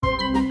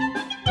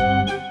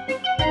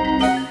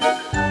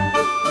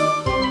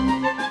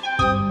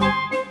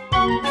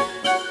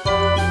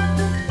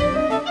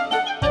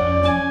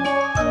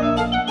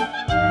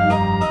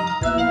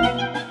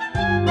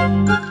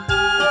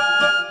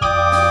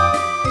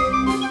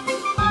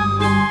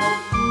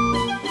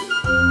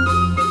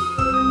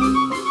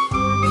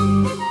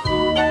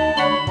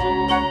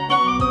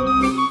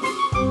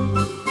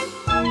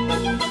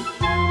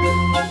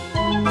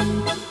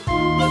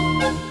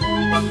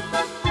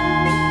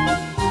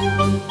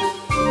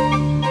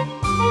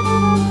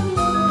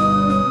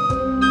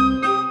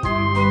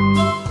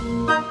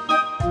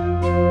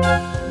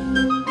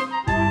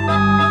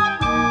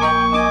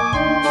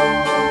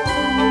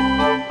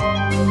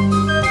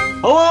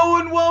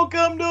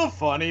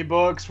Funny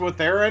Books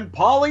with Aaron,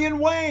 Polly, and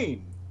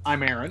Wayne.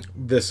 I'm Aaron.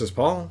 This is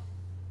Paul.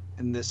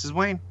 And this is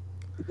Wayne.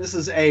 This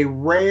is a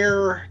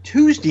rare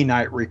Tuesday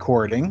night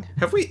recording.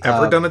 Have we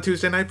ever done a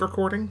Tuesday night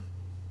recording?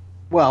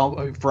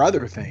 Well, for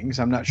other things.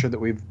 I'm not sure that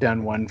we've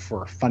done one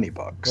for Funny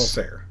Books.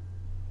 Well, fair.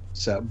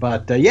 So,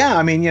 but yeah,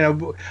 I mean, you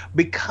know,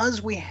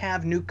 because we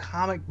have new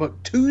comic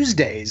book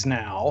Tuesdays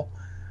now,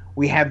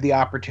 we have the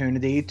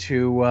opportunity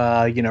to,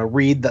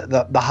 read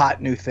the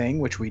hot new thing,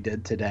 which we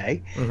did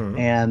today,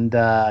 and,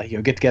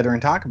 get together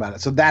and talk about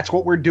it. So that's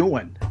what we're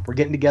doing. We're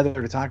getting together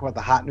to talk about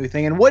the hot new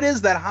thing. And what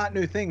is that hot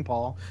new thing,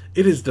 Paul?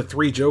 It is the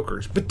Three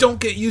Jokers. But don't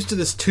get used to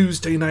this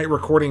Tuesday night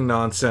recording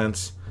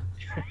nonsense.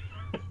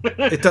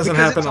 It doesn't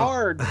happen. It's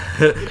hard.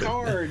 It's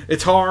hard.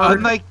 It's hard.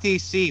 Unlike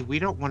DC, we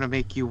don't want to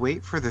make you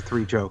wait for the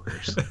Three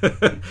Jokers.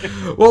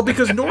 Well,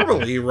 because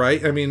normally,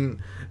 right? I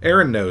mean,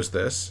 Aaron knows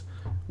this.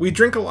 We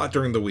drink a lot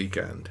during the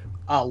weekend.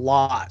 A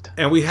lot.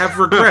 And we have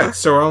regrets.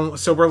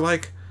 so we're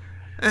like,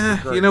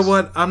 you know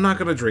what? I'm not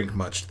going to drink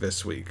much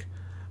this week.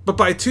 But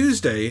by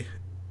Tuesday,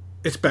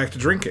 it's back to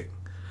drinking.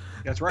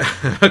 That's right.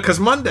 Because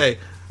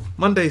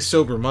Monday's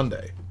sober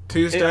Monday.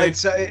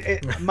 Tuesday,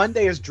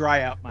 Monday is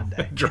dry out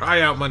Monday.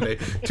 Dry out Monday.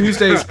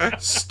 Tuesday's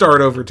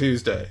start over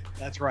Tuesday.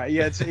 That's right.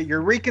 Yeah,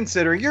 you're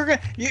reconsidering. You're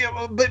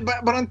gonna,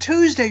 but on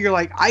Tuesday you're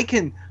like, I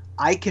can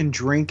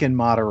drink in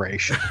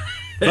moderation.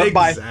 But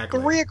Exactly.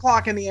 by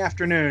 3:00 in the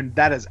afternoon,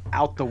 that is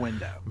out the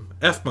window.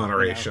 F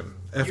moderation.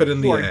 F it in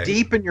the You A. are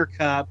deep in your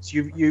cups.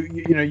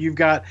 You've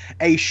got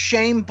a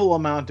shameful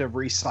amount of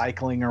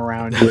recycling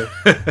around you.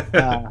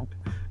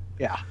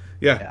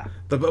 Yeah.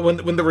 But when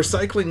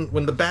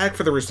the bag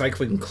for the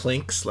recycling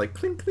clinks, like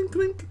clink clink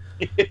clink.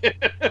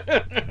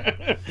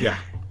 Yeah.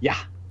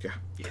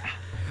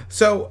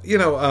 So we're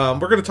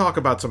going to talk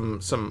about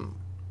some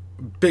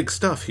big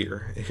stuff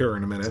here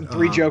in a minute. Some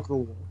three joker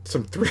war.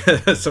 Some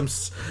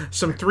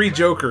three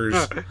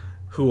jokers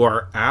who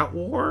are at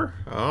war.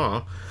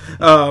 Oh,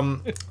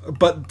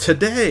 but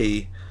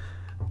today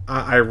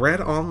I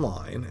read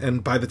online,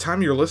 and by the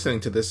time you're listening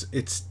to this,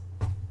 it's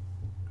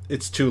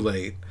too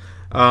late.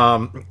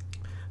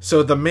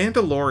 So The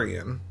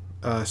Mandalorian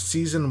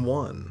season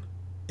 1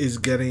 is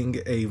getting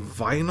a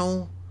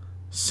vinyl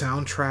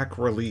soundtrack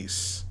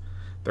release.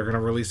 They're going to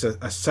release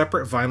a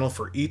separate vinyl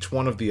for each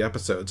one of the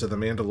episodes of The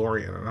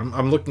Mandalorian. And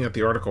I'm looking at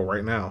the article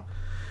right now,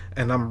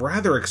 and I'm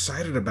rather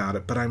excited about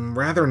it, but I'm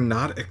rather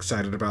not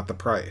excited about the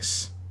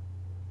price.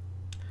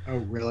 Oh,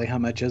 really? How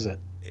much is it?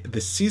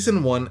 The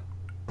season 1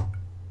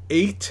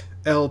 8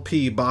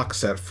 LP box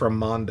set from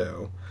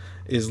Mondo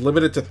is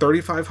limited to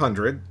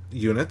 3,500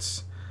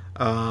 units,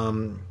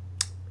 and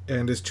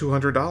is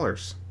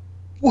 $200.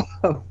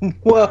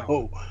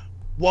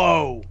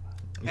 Whoa!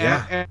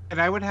 Yeah,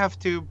 and I would have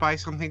to buy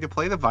something to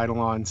play the vinyl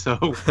on. So,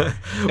 I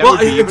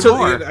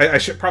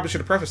probably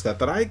should have prefaced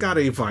that I got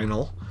a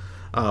vinyl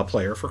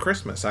player for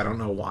Christmas. I don't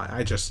know why.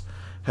 I just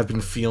have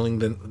been feeling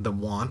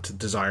the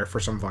desire for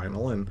some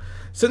vinyl, and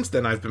since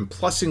then I've been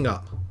plussing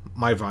up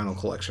my vinyl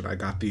collection. I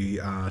got the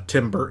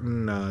Tim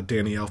Burton,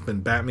 Danny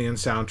Elfman Batman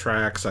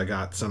soundtracks. I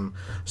got some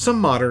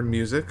modern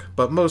music,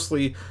 but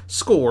mostly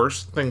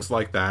scores, things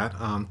like that.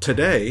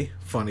 Today,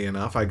 funny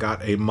enough, I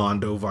got a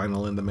Mondo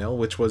vinyl in the mail,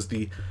 which was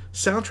the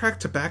soundtrack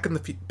to Back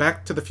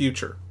to the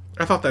Future.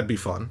 I thought that'd be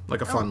fun,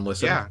 like a fun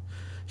listen. Yeah.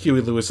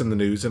 Huey Lewis in the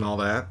News and all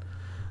that.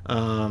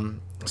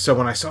 So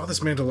when I saw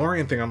this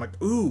Mandalorian thing, I'm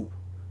like, ooh.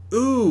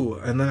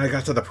 And then I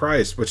got to the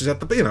price, which is at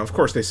the, of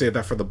course they say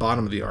that for the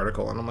bottom of the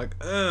article, and I'm like,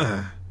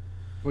 ugh.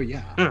 Well,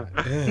 yeah.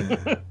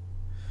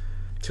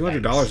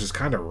 $200 is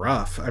kind of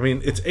rough. I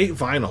mean, it's 8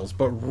 vinyls,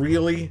 but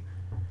really,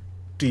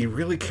 do you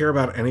really care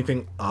about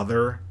anything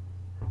other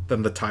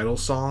than the title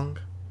song?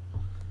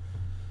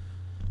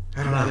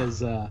 I don't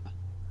know.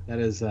 That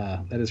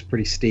is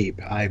pretty steep.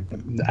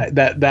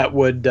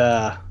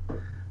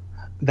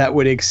 That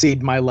would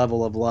exceed my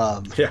level of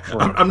love. Yeah,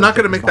 I'm not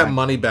going to make that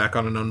money back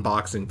on an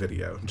unboxing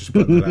video. Just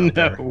putting it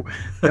out there.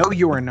 No,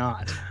 you are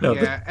not. No,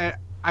 yeah,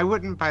 I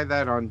wouldn't buy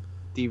that on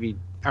DVD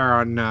or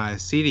on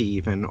CD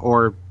even,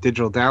 or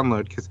digital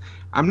download, because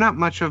I'm not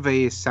much of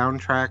a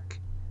soundtrack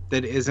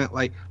that isn't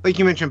like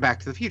you mentioned Back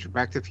to the Future.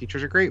 Back to the Future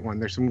is a great one.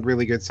 There's some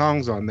really good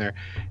songs on there,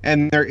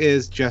 and there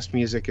is just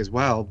music as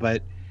well,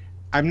 but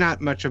I'm not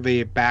much of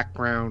a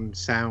background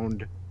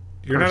sound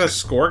You're not a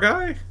score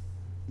guy?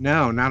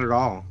 No, not at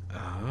all.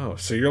 Oh,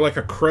 so you're like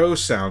a Crow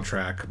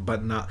soundtrack,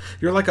 but not...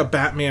 You're like a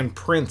Batman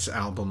Prince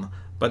album,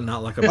 but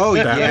not like a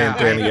Batman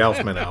Danny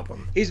Elfman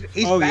album. He's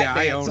I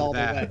Batman's all owned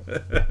that. the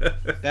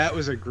way. That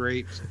was a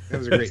great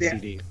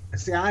CD.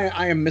 See,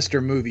 I am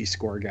Mr. Movie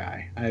Score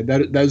guy.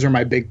 Those are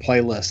my big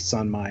playlists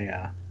on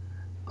my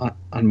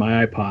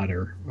iPod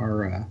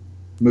or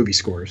movie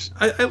scores.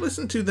 I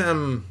listen to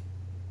them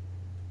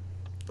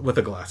with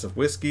a glass of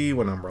whiskey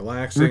when I'm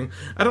relaxing.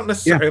 I don't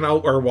necessarily,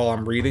 or while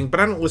I'm reading, but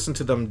I don't listen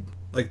to them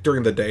like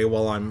during the day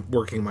while I'm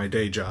working my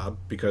day job,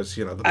 because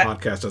the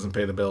podcast doesn't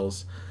pay the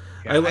bills.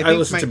 I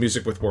listen to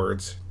music with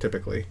words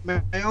typically.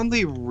 My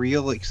only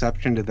real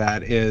exception to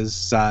that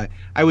is I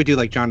would do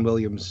like John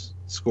Williams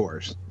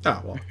scores.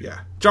 Oh well,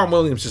 yeah. John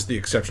Williams is the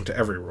exception to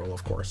every rule,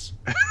 of course.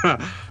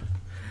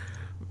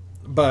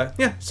 But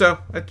yeah, so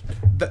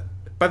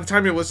by the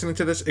time you're listening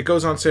to this, it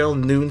goes on sale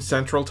noon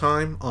Central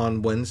Time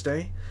on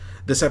Wednesday.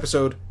 This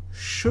episode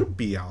should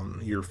be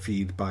on your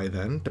feed by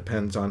then.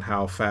 Depends on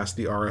how fast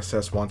the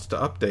RSS wants to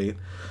update.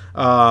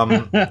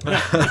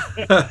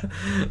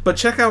 But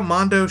check out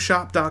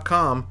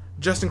mondoshop.com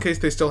just in case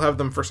they still have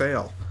them for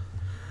sale.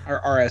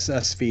 Our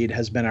RSS feed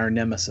has been our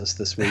nemesis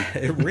this week.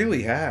 It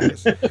really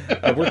has.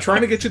 We're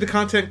trying to get you the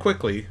content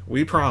quickly.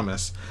 We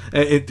promise.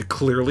 It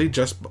clearly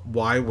just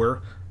why we're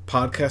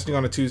podcasting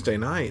on a Tuesday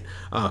night.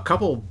 A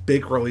couple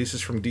big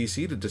releases from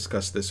DC to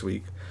discuss this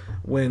week.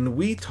 When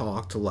we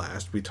talked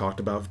last, we talked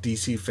about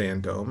DC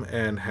Fandom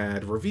and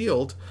had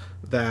revealed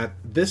that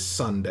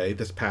this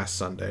past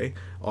Sunday,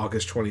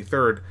 August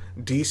 23rd,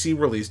 DC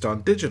released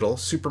on digital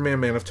Superman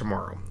Man of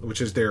Tomorrow,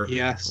 which is their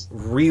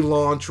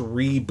relaunch,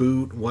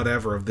 reboot,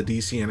 whatever of the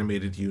DC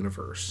animated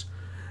universe.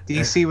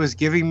 DC was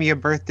giving me a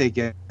birthday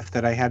gift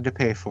that I had to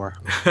pay for.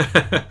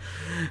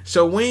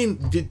 So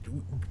Wayne,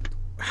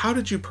 how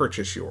did you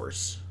purchase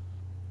yours?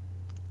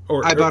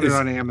 I bought it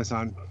on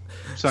Amazon,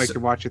 so I could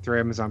watch it through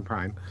Amazon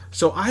Prime.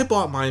 So I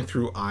bought mine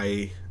through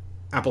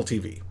Apple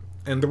TV.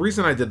 And the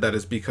reason I did that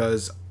is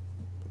because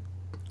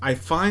I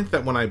find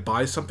that when I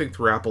buy something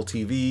through Apple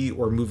TV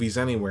or Movies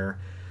Anywhere,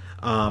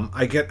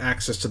 I get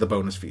access to the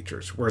bonus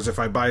features. Whereas if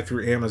I buy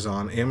through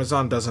Amazon,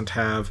 Amazon does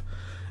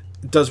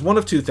one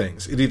of two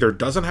things. It either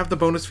doesn't have the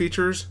bonus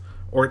features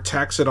or it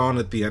tacks it on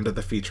at the end of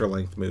the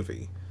feature-length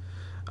movie.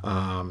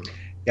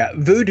 Yeah,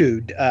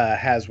 Vudu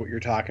has what you're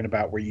talking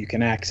about, where you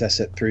can access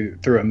it through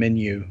a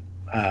menu,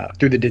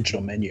 through the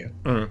digital menu.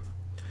 Mm-hmm.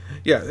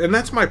 Yeah, and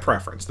that's my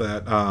preference.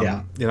 That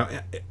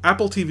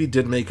Apple TV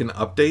did make an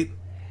update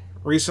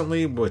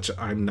recently, which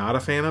I'm not a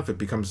fan of. It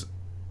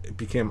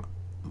became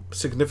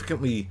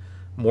significantly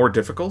more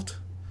difficult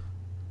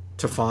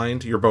to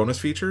find your bonus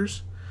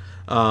features.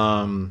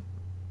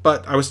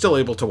 But I was still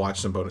able to watch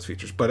some bonus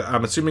features. But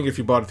I'm assuming if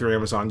you bought it through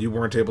Amazon, you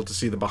weren't able to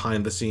see the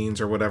behind the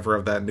scenes or whatever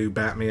of that new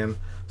Batman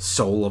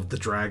Soul of the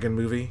Dragon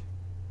movie.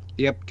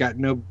 Yep, got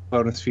no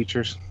bonus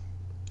features.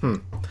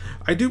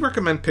 I do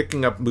recommend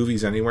picking up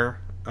Movies Anywhere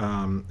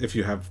if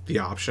you have the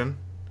option.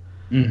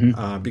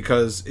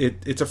 Because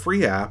it's a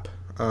free app.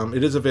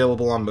 It is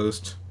available on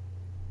most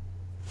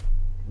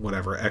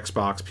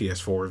Xbox,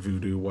 PS4,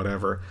 Vudu,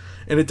 whatever.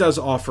 And it does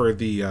offer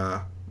the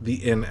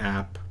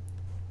in-app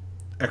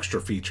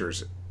extra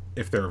features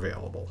if they're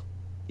available.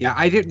 Yeah,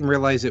 I didn't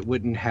realize it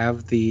wouldn't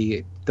have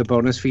the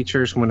bonus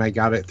features when I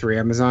got it through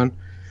Amazon.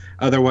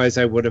 Otherwise,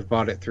 I would have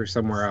bought it through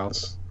somewhere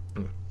else.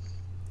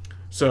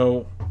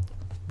 So,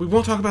 we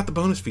won't talk about the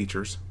bonus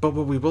features, but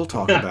what we will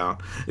talk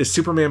about is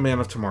Superman Man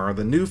of Tomorrow,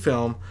 the new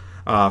film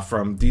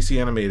from DC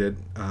Animated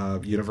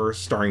Universe,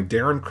 starring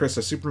Darren Criss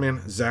as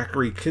Superman,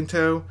 Zachary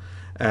Quinto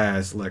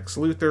as Lex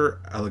Luthor,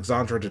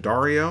 Alexandra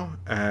Daddario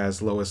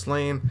as Lois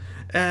Lane,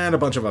 and a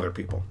bunch of other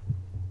people.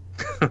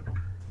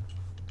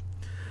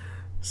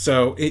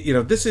 So,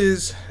 this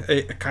is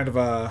a kind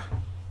of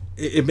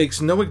it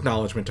makes no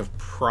acknowledgement of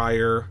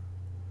prior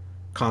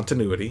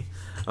continuity.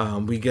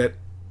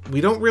 We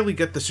don't really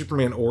get the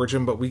Superman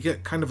origin, but we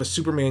get kind of a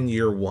Superman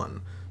Year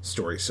One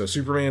story. So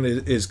Superman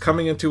is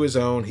coming into his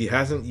own. He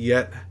hasn't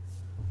yet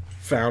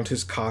found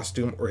his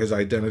costume or his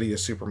identity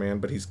as Superman,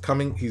 but he's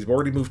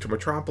already moved to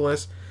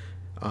Metropolis.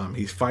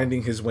 He's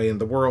finding his way in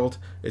the world.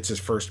 It's his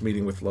first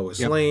meeting with Lois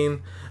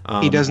Lane.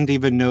 He doesn't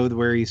even know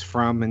where he's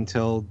from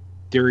until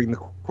during the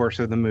course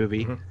of the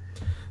movie. Mm-hmm.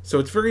 So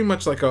it's very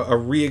much like a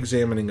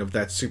re-examining of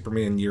that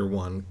Superman Year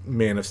One,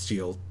 Man of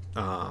Steel,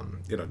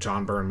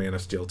 John Byrne Man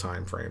of Steel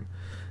time frame.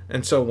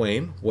 And so,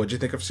 Wayne, what'd you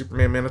think of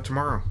Superman Man of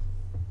Tomorrow?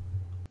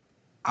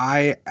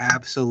 I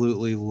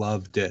absolutely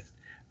loved it.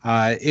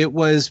 It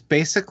was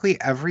basically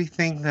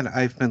everything that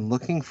I've been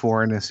looking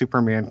for in a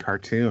Superman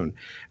cartoon.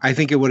 I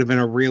think it would have been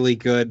a really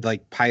good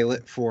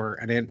pilot for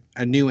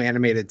a new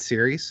animated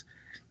series.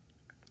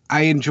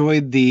 I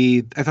thought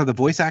the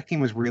voice acting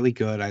was really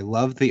good. I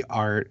love the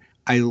art.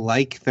 I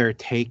like their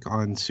take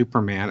on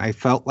Superman. I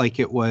felt like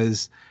it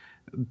was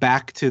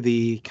back to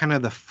the kind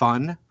of the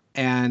fun,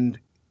 and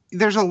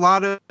there's a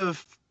lot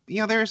of,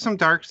 there's some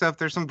dark stuff,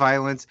 there's some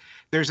violence,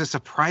 there's a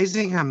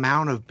surprising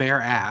amount of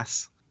bare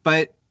ass,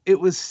 but it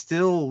was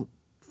still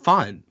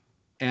fun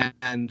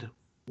and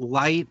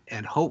light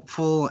and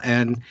hopeful,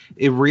 and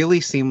it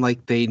really seemed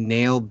like they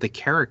nailed the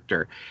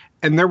character.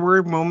 And there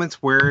were moments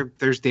where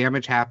there's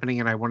damage happening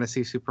and I want to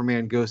see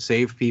Superman go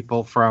save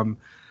people from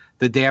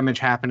the damage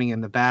happening in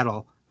the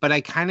battle. But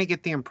I kind of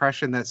get the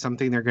impression that's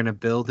something they're going to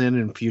build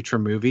in future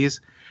movies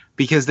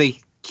because they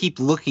keep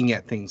looking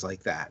at things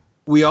like that.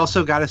 We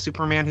also got a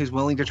Superman who's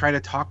willing to try to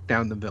talk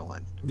down the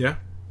villain. Yeah.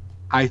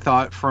 I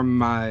thought from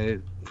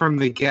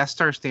the guest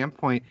star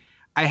standpoint,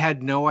 I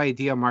had no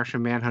idea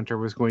Martian Manhunter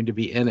was going to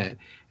be in it.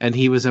 And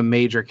he was a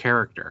major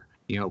character.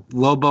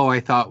 Lobo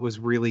I thought was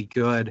really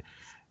good.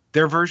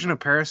 Their version of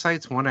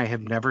Parasite's one I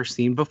have never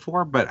seen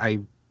before, but I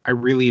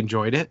really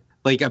enjoyed it.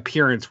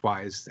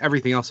 Appearance-wise,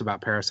 everything else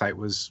about Parasite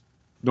was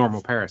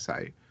normal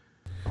Parasite.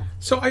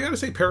 So I gotta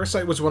say,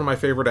 Parasite was one of my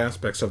favorite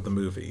aspects of the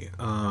movie.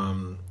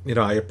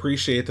 I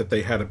appreciate that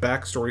they had a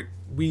backstory.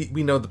 We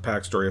know the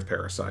backstory of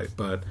Parasite,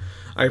 but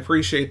I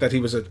appreciate that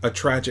he was a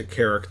tragic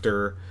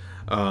character,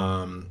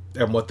 and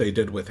what they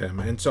did with him.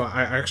 And so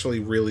I actually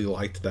really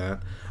liked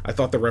that. I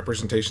thought the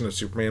representation of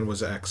Superman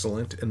was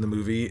excellent in the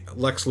movie.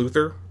 Lex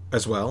Luthor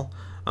as well.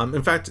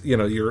 In fact,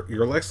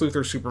 your Lex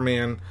Luthor,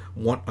 Superman,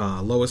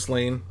 Lois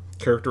Lane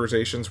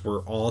characterizations were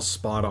all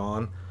spot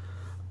on.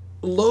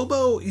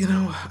 Lobo,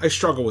 I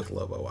struggle with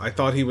Lobo. I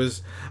thought he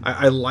was...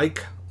 I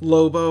like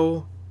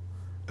Lobo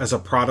as a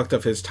product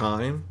of his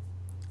time.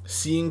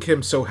 Seeing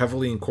him so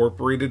heavily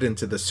incorporated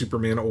into the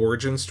Superman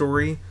origin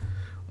story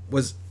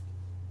was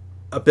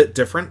a bit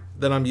different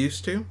than I'm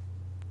used to.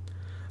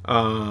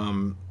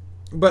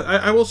 But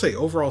I will say,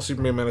 overall,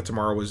 Superman Man of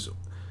Tomorrow was...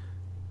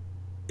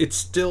 It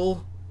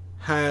still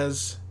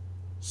has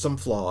some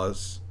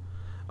flaws.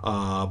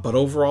 But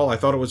overall, I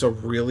thought it was a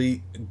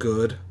really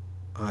good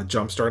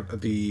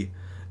jumpstart. The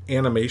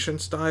animation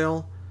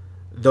style,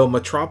 though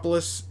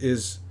Metropolis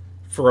is,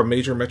 for a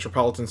major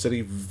metropolitan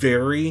city,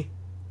 very,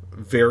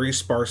 very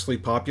sparsely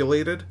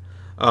populated.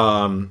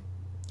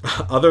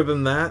 Other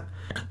than that,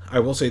 I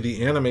will say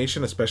the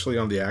animation, especially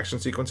on the action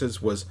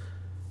sequences, was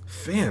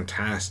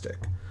fantastic.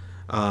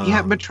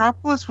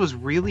 Metropolis was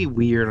really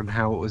weird on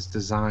how it was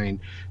designed.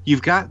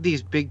 You've got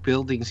these big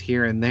buildings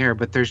here and there,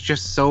 but there's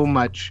just so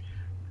much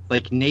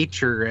like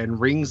nature and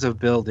rings of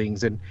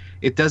buildings, and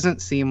it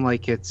doesn't seem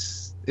like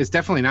it's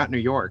definitely not New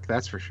York,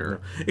 that's for sure.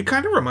 It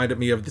kind of reminded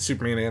me of the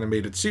Superman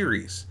animated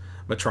series,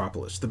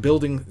 Metropolis. The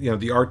building,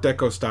 the Art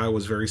Deco style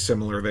was very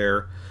similar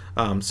there.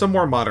 Some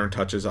more modern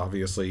touches,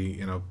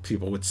 obviously,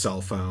 people with cell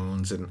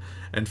phones and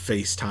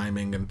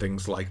FaceTiming and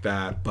things like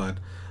that. But,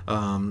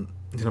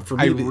 for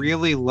me... I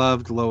really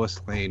loved Lois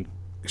Lane.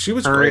 She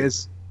was great.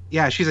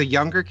 She's a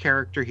younger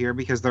character here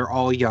because they're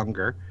all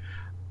younger.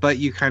 But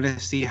you kind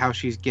of see how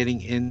she's getting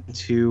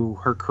into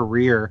her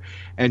career,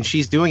 and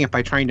she's doing it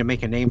by trying to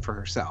make a name for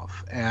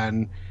herself.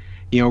 And,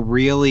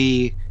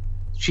 really,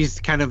 she's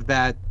kind of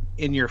that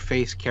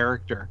in-your-face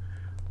character.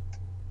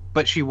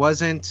 But she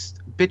wasn't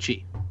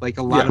bitchy, like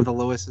a lot of the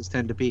Loises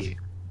tend to be.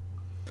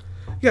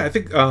 Yeah, I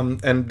think,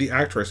 and the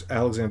actress,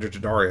 Alexandra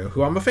Daddario,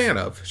 who I'm a fan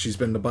of, she's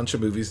been in a bunch of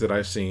movies that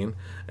I've seen,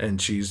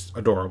 and she's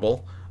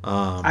adorable.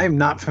 I am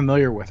not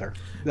familiar with her.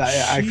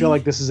 I feel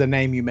like this is a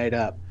name you made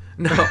up.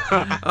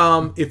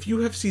 No. If you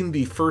have seen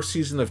the first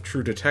season of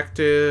True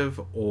Detective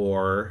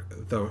or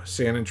the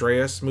San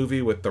Andreas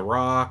movie with The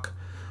Rock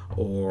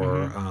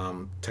or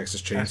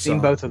Texas Chainsaw. I've seen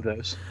both of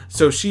those.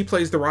 So she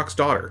plays The Rock's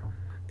daughter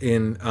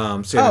in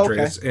San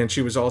Andreas, and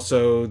she was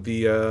also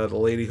the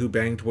lady who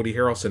banged Woody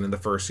Harrelson in the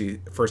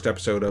first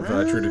episode of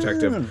True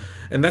Detective.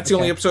 And that's the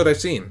only episode I've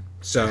seen.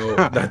 So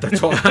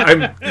that's all.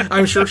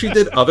 I'm sure she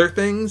did other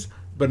things,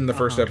 but in the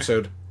first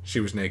episode, she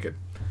was naked.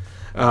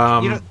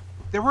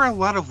 There were a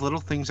lot of little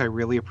things I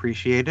really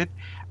appreciated.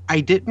 I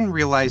didn't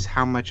realize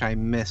how much I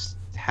missed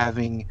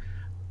having,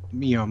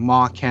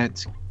 Ma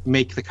Kent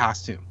make the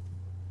costume.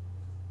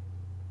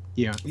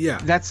 Yeah.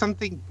 That's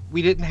something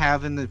we didn't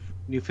have in the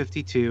New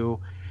 52.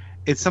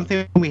 It's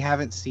something we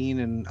haven't seen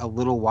in a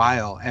little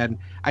while. And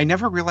I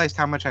never realized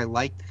how much I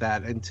liked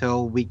that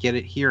until we get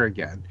it here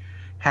again.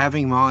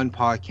 Having Ma and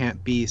Pa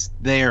Kent be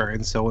there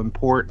and so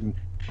important,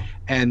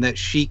 and that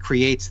she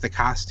creates the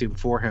costume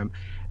for him.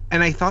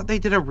 And I thought they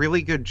did a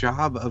really good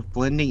job of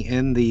blending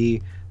in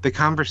the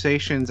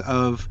conversations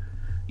of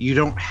you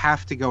don't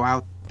have to go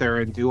out there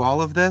and do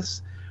all of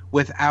this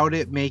without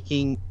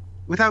making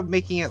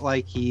it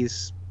like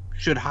he's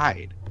should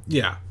hide.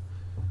 Yeah.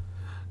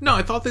 No,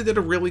 I thought they did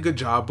a really good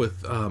job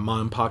with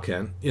Ma and Pa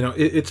Kent.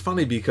 It's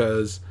funny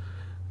because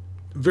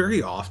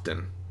very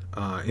often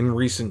in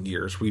recent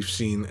years we've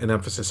seen an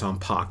emphasis on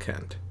Pa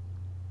Kent.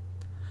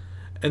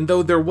 And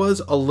though there was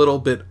a little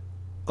bit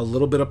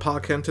of Pa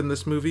Kent in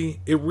this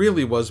movie, it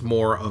really was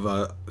more of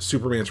a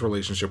Superman's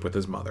relationship with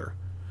his mother.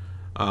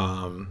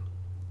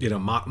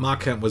 Ma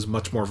Kent was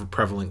much more of a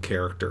prevalent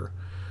character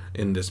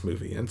in this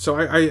movie, and so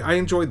I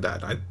enjoyed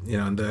that.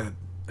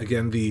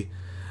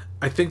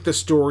 I think the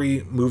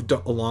story moved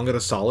along at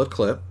a solid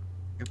clip.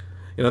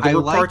 There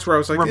were parts where I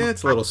was like,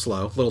 it's a little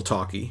slow, a little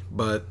talky,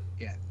 but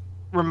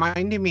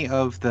reminding me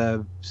of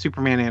the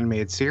Superman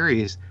animated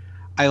series.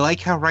 I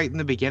like how right in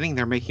the beginning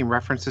they're making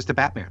references to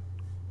Batman.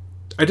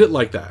 I did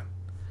like that.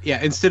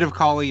 Yeah, instead of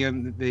calling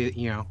him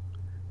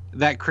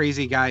that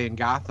crazy guy in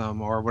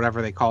Gotham or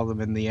whatever they call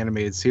them in the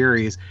animated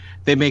series,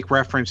 they make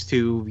reference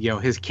to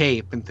his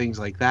cape and things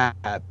like that.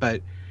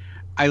 But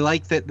I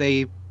like that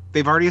they've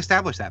already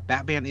established that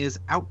Batman is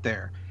out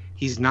there.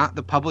 He's not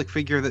the public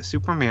figure that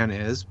Superman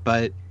is,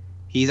 but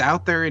he's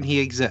out there and he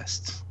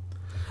exists.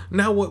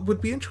 Now, what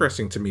would be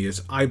interesting to me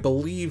is I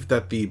believe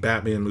that the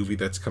Batman movie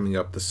that's coming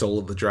up, the Soul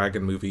of the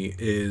Dragon movie,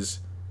 is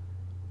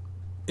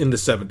in the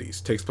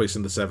 70s, takes place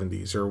in the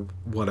 70s or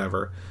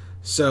whatever.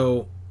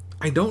 So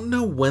I don't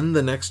know when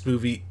the next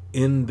movie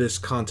in this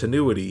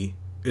continuity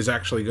is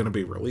actually going to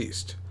be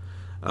released.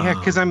 Yeah,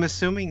 because I'm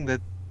assuming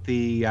that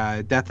the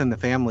Death in the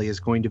Family is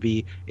going to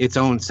be its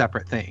own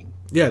separate thing.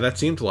 Yeah, that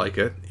seemed like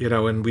it.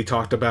 And we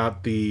talked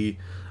about the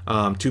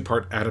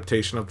two-part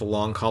adaptation of The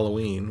Long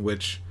Halloween,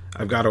 which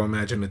I've got to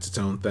imagine it's its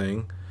own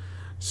thing.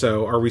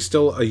 So are we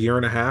still a year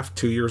and a half,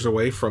 2 years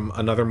away from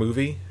another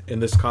movie in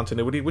this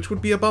continuity, which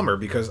would be a bummer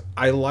because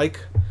I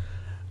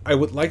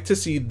would like to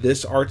see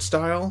this art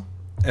style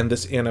and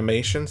this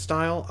animation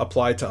style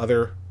applied to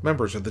other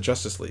members of the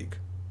Justice League.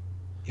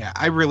 Yeah,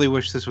 I really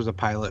wish this was a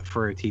pilot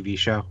for a TV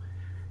show.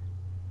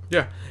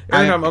 Yeah,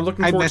 and I'm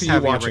looking forward to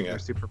you watching it.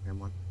 Superman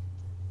one.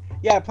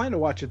 Yeah, I plan to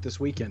watch it this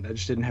weekend. I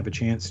just didn't have a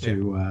chance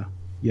to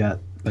yet.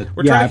 But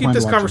we're trying to keep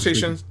this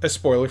conversation as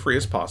spoiler-free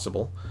as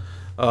possible.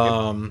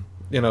 There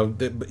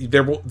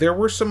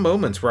were some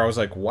moments where I was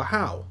like,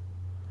 wow,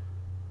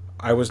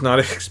 I was not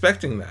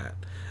expecting that.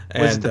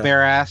 Was it the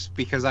bare ass?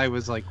 Because I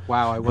was like,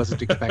 wow, I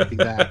wasn't expecting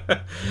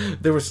that.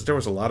 There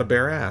was a lot of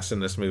bare ass in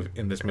this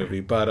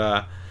movie,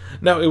 but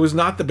no, it was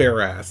not the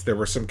bare ass. There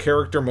were some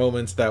character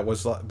moments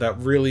that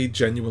really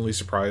genuinely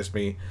surprised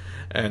me,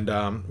 and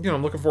I'm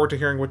looking forward to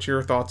hearing what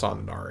your thoughts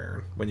on it are,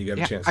 Aaron, when you get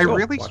a chance. I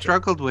really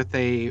struggled with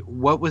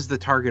what was the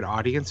target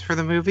audience for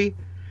the movie,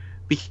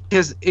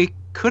 because it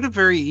could have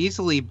very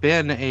easily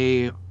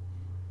been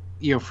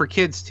for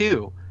kids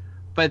too,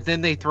 but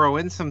then they throw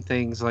in some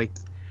things like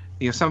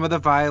some of the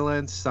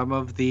violence, some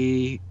of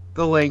the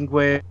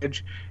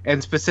language,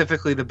 and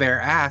specifically the bare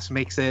ass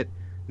makes it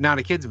not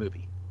a kids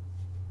movie.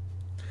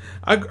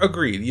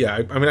 Agreed.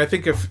 Yeah, I mean, I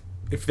think if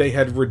they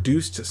had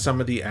reduced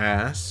some of the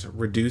ass,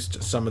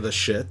 reduced some of the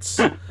shits,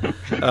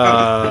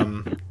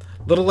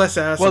 little less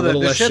ass, a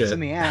little less shit. Well, the shits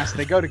and the ass,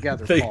 they go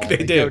together. They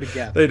do. Go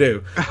together. They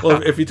do.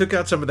 Well, if you took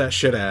out some of that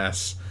shit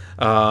ass,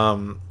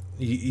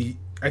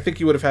 I think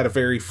you would have had a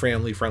very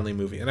family-friendly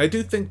movie. And I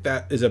do think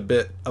that is a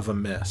bit of a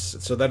miss.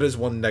 So that is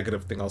one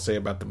negative thing I'll say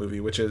about the movie,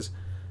 which is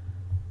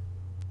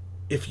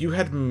if you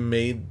had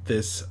made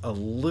this a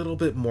little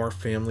bit more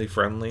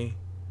family-friendly,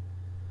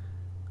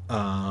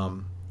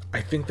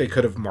 I think they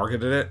could have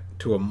marketed it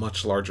to a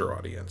much larger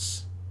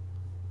audience.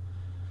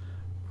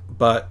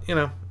 But,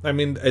 I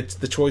mean, it's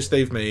the choice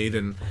they've made,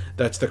 and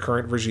that's the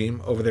current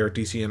regime over there at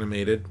DC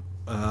Animated.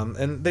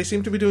 And they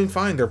seem to be doing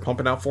fine. They're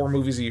pumping out 4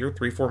 movies a year,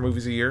 3-4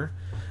 movies a year.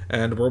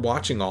 And we're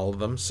watching all of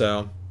them,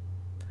 so...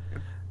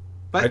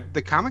 But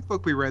the comic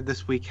book we read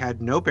this week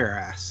had no bare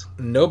ass.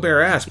 No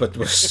bare ass, but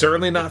was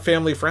certainly not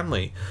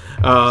family-friendly.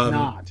 It's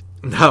not.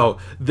 No.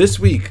 This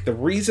week, the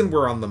reason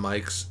we're on the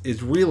mics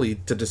is really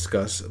to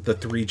discuss the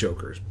 3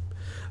 Jokers.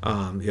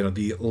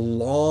 The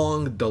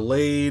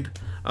long-delayed...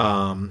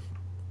 I'm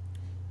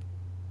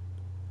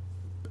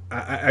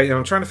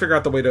trying to figure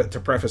out the way to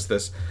preface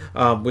this,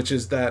 which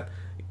is that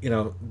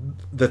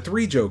the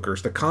 3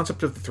 Jokers, the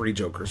concept of the 3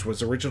 Jokers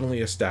was originally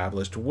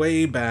established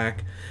way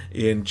back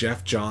in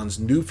Jeff Johns'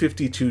 New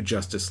 52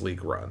 Justice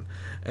League run.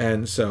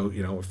 And so,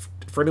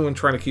 for anyone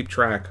trying to keep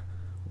track,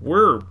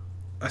 we're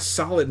a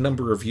solid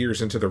number of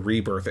years into the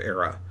Rebirth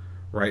era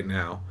right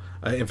now.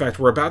 In fact,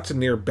 we're about to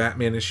near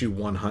Batman issue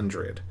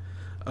 100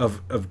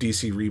 of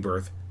DC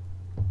Rebirth.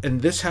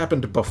 And this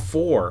happened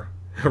before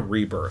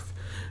Rebirth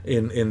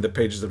in the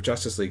pages of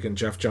Justice League and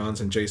Jeff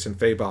Johns and Jason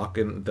Fabok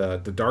in the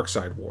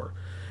Darkseid War.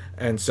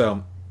 And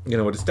so,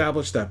 it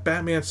established that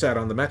Batman sat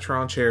on the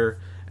Metron chair.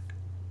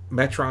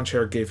 Metron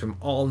chair gave him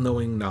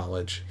all-knowing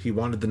knowledge. He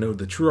wanted to know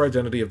the true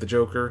identity of the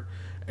Joker,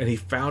 and he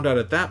found out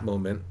at that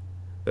moment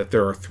that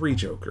there are 3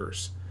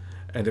 Jokers.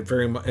 And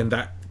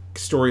that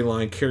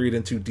storyline carried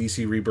into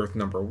DC Rebirth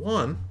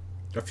 #1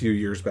 a few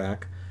years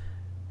back,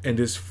 and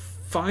is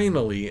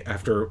finally,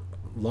 after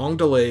long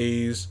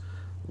delays,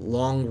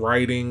 long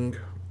writing,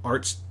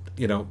 arts,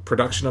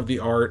 production of the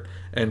art,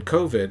 and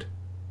COVID,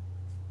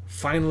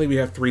 finally we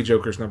have 3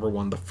 Jokers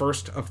 #1, the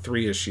first of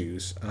 3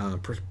 issues,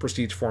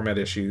 prestige format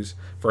issues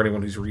for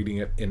anyone who's reading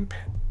it in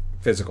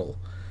physical.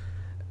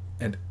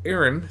 And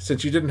Aaron,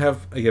 since you didn't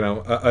have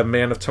a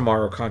Man of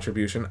Tomorrow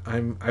contribution,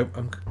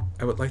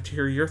 I would like to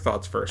hear your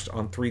thoughts first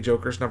on 3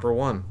 Jokers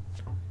 #1.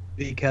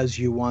 Because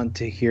you want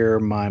to hear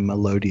my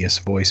melodious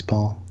voice,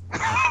 Paul.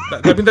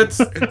 I mean,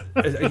 that's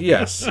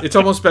yes. It's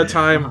almost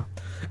bedtime.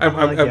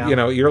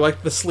 You're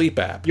like the sleep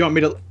app. You want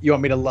me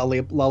to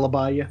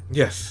lullaby you?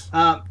 Yes.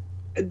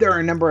 There are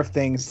a number of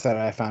things that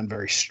I found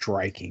very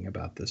striking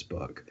about this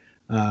book.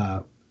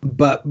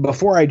 But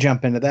before I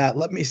jump into that,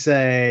 let me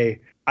say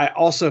I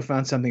also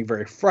found something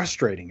very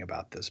frustrating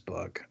about this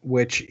book,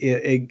 which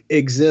it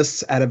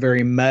exists at a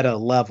very meta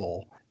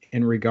level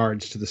in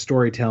regards to the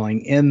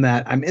storytelling, in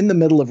that I'm in the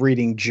middle of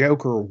reading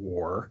Joker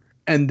War,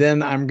 and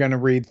then I'm going to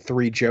read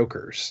 3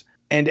 Jokers.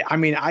 And I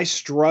mean, I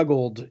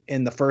struggled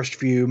in the first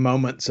few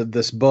moments of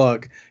this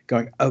book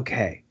going,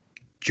 okay,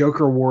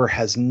 Joker War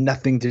has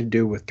nothing to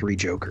do with 3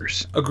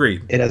 Jokers.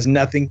 Agreed. It has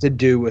nothing to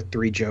do with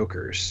 3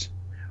 Jokers.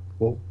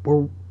 Well,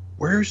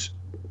 where's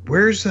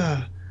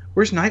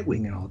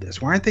Nightwing in all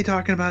this? Why aren't they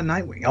talking about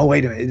Nightwing? Oh,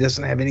 wait a minute. It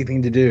doesn't have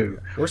anything to do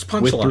with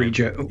 3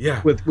 Jokers.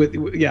 Yeah.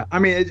 Yeah. I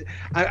mean,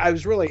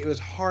 it was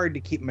hard to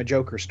keep my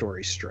Joker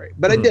story straight,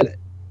 but I did it.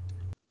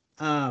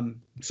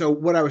 So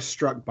what I was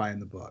struck by in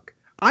the book,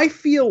 I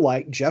feel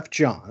like Jeff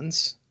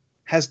Johns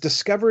has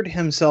discovered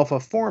himself a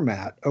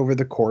format over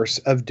the course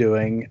of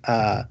doing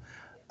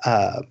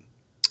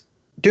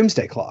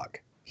Doomsday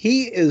Clock.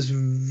 He is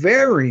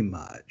very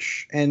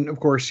much, and of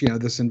course,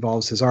 this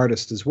involves his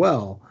artist as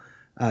well,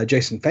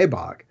 Jason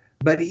Fabok,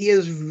 but he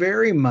is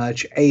very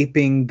much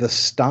aping the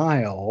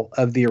style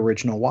of the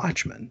original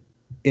Watchmen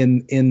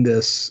in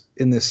this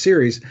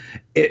series.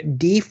 It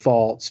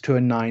defaults to a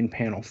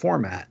 9-panel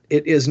format.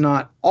 It is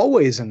not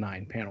always a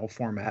 9-panel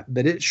format,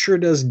 but it sure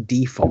does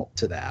default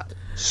to that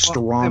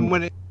strongly.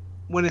 Well, and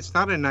when it's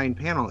not a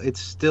 9-panel,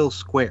 it's still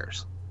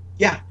squares.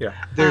 Yeah.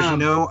 There's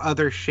no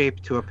other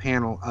shape to a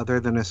panel other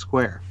than a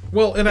square.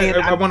 Well, and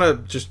I want to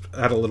just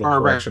add a little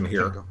correction right,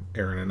 here,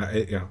 Aaron,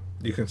 and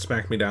you can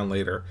smack me down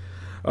later.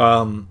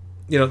 Because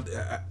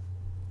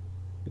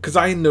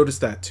I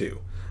noticed that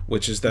too,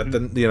 which is that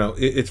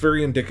it's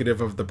very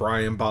indicative of the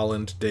Brian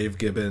Bolland, Dave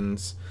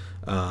Gibbons,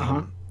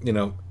 era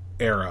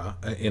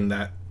in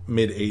that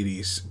mid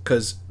 '80s.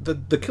 Because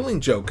the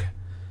Killing Joke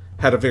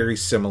had a very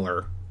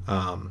similar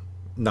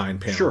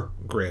 9-panel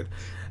grid.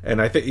 And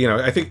I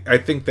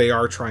think they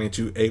are trying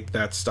to ape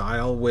that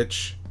style,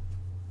 which,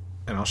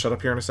 and I'll shut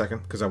up here in a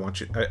second because I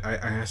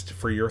asked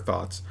for your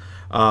thoughts,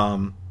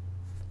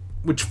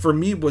 which for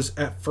me was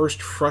at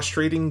first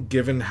frustrating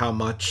given how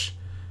much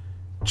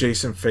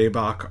Jason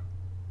Fabok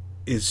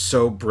is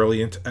so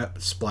brilliant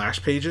at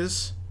splash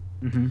pages.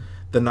 Mm-hmm.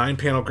 The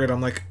 9-panel grid, I'm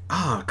like,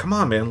 come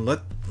on, man,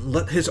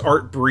 let his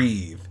art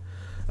breathe.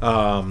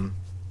 But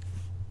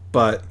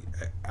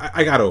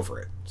I got over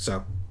it,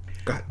 so.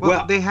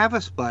 Well, they have a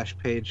splash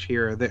page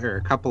here. There are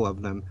a couple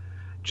of them,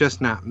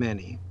 just not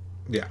many.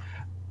 Yeah.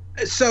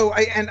 So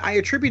I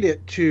attribute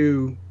it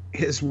to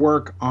his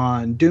work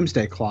on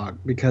Doomsday Clock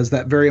because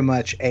that very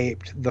much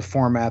aped the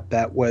format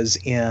that was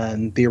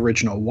in the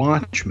original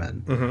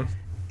Watchmen. Mm-hmm.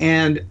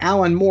 And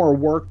Alan Moore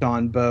worked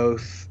on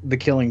both The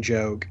Killing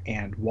Joke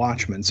and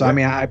Watchmen. So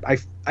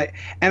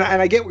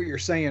I get what you're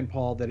saying,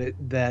 Paul, that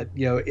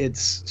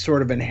it's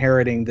sort of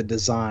inheriting the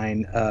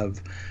design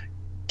of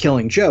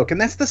Killing Joke,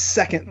 and that's the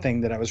second thing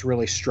that I was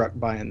really struck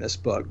by in this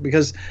book,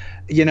 because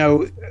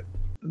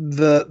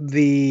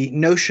the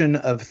notion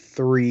of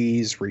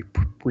threes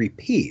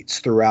repeats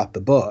throughout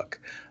the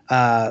book.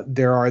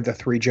 There are the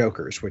three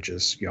Jokers, which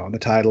is on the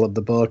title of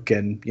the book,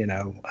 and you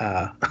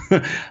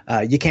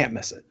can't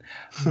miss it.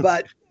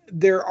 But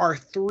there are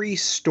three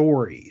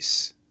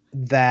stories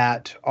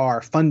that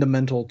are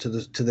fundamental to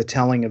the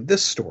telling of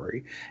this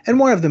story, and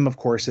one of them, of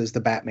course, is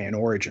the Batman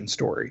origin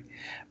story.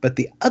 But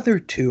the other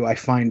two I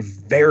find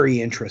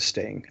very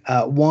interesting.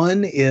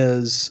 One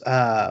is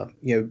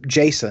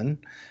Jason.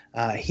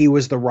 He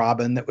was the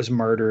Robin that was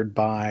murdered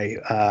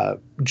by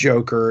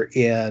Joker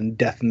in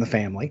Death in the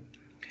Family.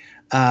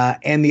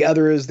 And the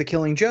other is The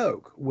Killing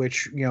Joke,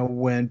 which,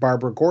 when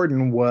Barbara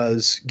Gordon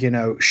was,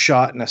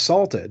 shot and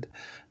assaulted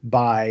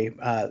by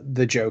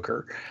the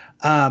Joker.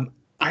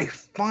 I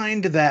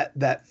find that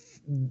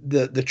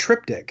the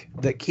triptych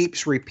that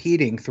keeps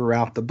repeating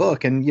throughout the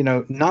book, and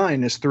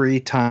 9 is 3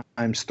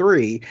 times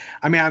 3.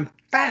 I mean, I'm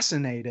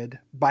fascinated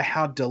by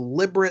how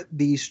deliberate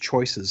these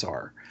choices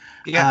are.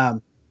 Yeah.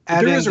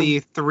 And then the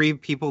 3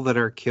 people that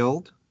are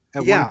killed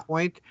at one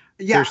point.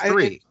 There's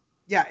 3.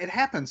 It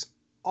happens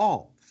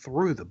all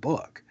through the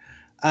book,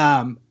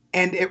 and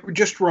it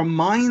just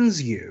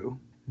reminds you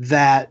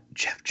that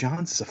Jeff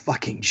Johns is a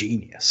fucking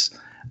genius.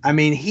 I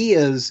mean, he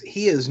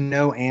is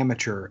no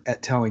amateur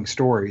at telling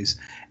stories,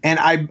 and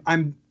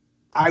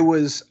I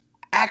was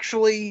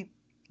actually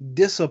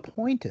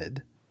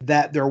disappointed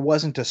that there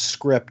wasn't a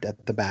script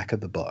at the back of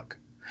the book,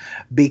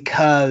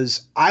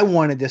 because I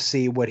wanted to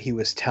see what he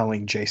was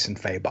telling Jason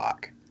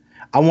Fabok.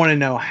 I want to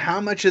know how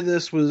much of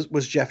this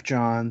was Jeff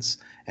Johns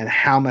and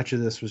how much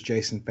of this was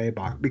Jason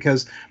Fabok,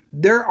 because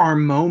there are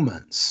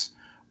moments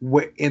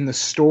in the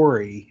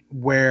story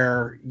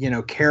where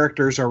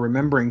characters are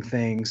remembering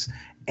things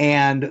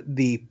and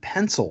the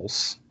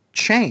pencils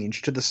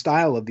change to the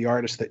style of the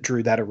artist that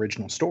drew that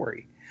original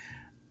story.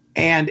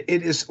 And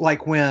it is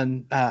like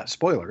when,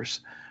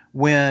 spoilers,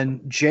 when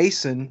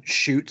Jason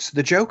shoots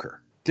the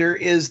Joker. There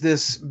is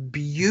this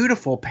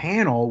beautiful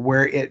panel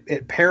where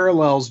it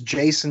parallels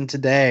Jason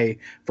today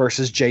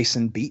versus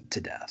Jason beat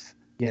to death.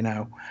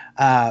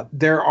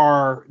 There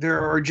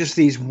are just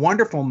these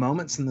wonderful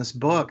moments in this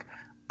book.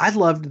 I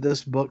loved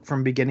this book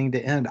from beginning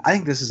to end. I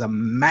think this is a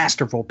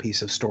masterful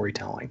piece of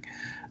storytelling.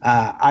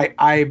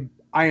 I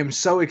am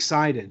so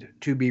excited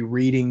to be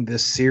reading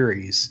this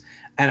series,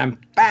 and I'm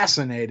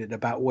fascinated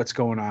about what's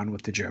going on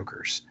with the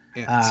Jokers.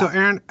 Yeah. So,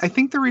 Aaron, I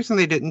think the reason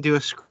they didn't do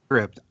a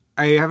script,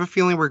 I have a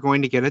feeling we're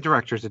going to get a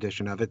director's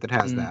edition of it that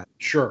has that.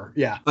 Sure,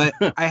 yeah. But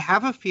I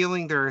have a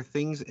feeling there are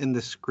things in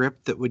the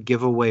script that would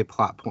give away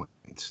plot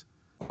points.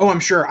 Oh,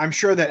 I'm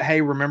sure that, hey,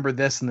 remember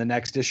this in the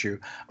next issue.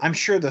 I'm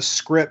sure the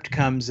script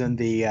comes in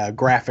the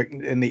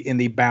in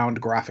the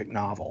bound graphic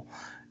novel.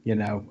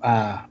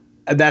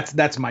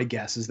 That's my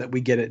guess, is that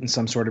we get it in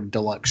some sort of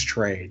deluxe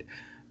trade.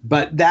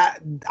 But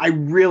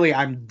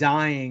I'm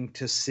dying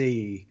to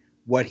see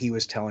what he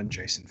was telling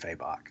Jason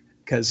Fabok,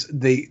 because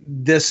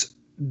this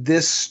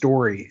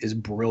story is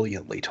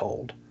brilliantly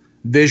told,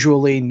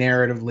 visually,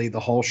 narratively, the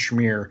whole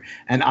schmear,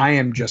 and I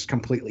am just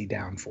completely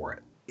down for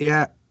it.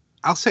 Yeah,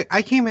 I'll say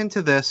I came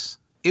into this.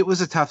 It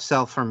was a tough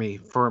sell for me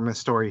from a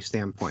story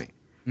standpoint.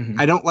 Mhm.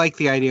 I don't like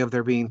the idea of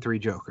there being 3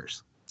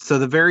 Jokers. So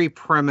the very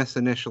premise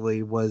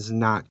initially was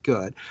not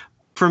good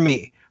for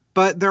me.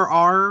 But there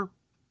are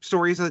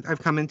stories that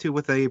I've come into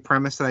with a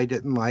premise that I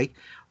didn't like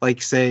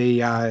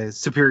say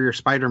Superior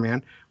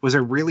Spider-Man was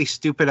a really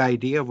stupid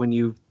idea when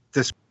you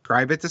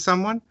describe it to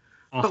someone,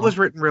 but was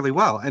written really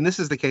well. And this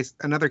is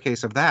another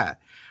case of that,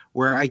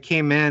 where I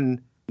came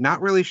in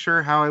not really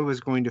sure how I was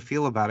going to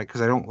feel about it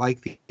because I don't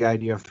like the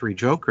idea of 3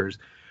 Jokers.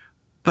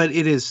 But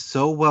it is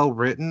so well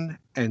written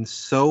and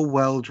so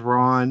well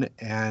drawn,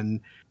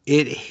 and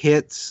it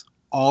hits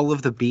all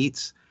of the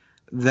beats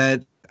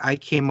that I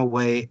came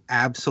away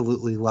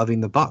absolutely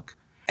loving the book.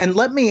 And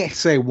let me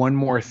say one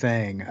more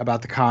thing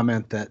about the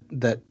comment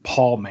that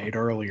Paul made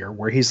earlier,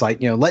 where he's like,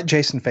 let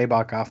Jason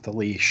Fabok off the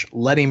leash,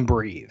 let him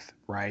breathe,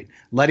 right?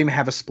 Let him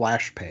have a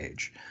splash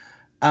page.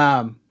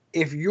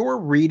 If you're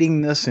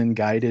reading this in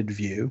guided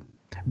view,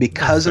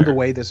 because of the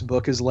way this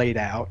book is laid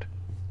out,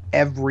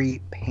 every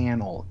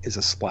panel is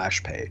a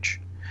splash page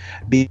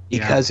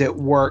because it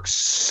works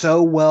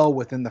so well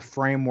within the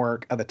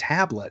framework of a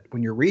tablet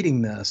when you're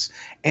reading this,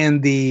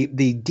 and the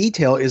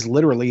detail is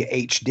literally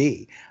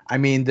HD. I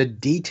mean, the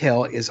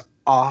detail is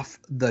off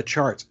the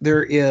charts.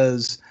 There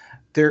is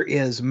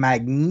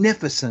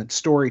magnificent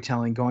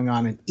storytelling going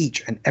on in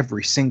each and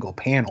every single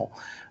panel.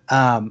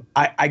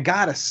 I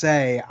gotta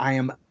say, I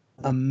am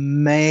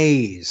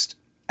amazed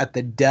at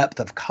the depth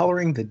of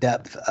coloring, the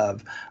depth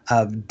of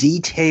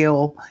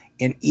detail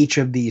in each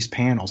of these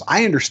panels.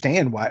 I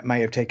understand why it may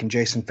have taken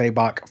Jason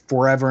Fabok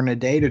forever and a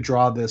day to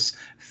draw this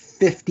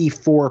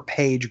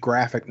 54-page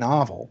graphic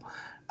novel.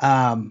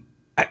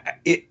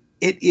 It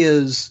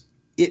is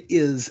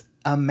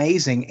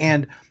amazing,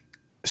 and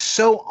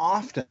so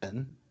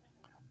often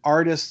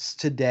artists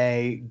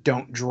today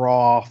don't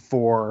draw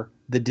for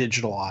the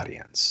digital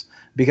audience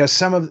because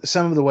some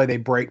of the way they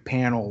break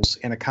panels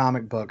in a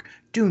comic book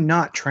do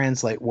not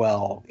translate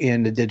well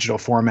in the digital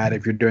format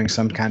if you're doing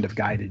some kind of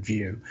guided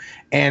view.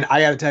 And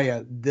I got to tell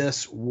you,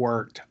 this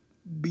worked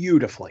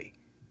beautifully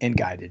in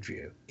guided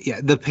view.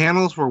 Yeah, the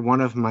panels were one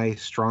of my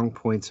strong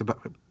points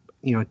about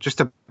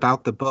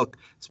the book,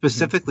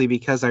 specifically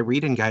because I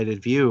read in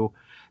guided view.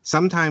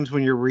 Sometimes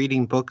when you're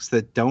reading books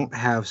that don't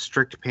have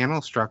strict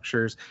panel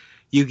structures,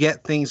 you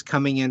get things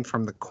coming in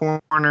from the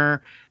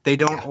corner. They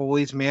don't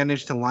always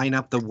manage to line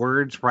up the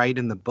words right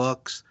in the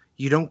books.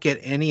 You don't get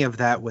any of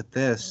that with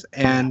this.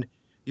 And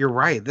you're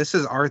right. This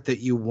is art that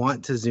you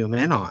want to zoom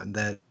in on.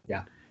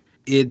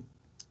 It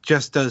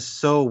just does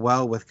so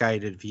well with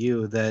guided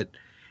view that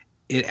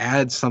it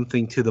adds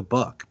something to the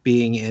book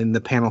being in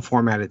the panel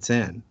format it's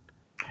in.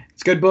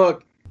 It's a good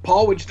book.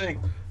 Paul, what'd you think?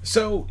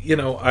 So,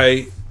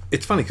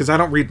 it's funny because I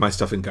don't read my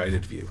stuff in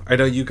guided view. I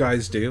know you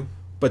guys do,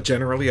 but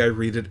generally I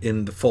read it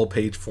in the full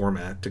page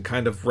format to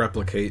kind of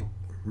replicate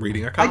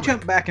reading a comic. I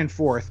jump back and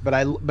forth, but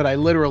I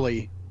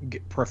literally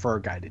prefer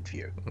guided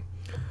view.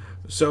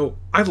 So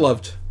I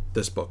loved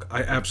this book.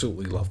 I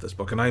absolutely love this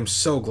book, and I'm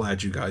so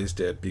glad you guys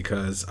did,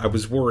 because I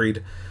was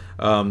worried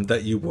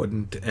that you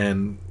wouldn't,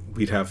 and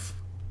we'd have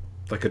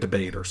like a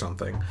debate or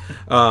something.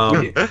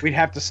 We'd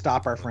have to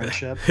stop our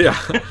friendship.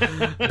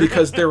 Yeah,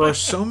 because there are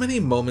so many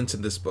moments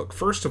in this book.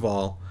 First of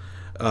all,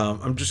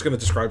 I'm just going to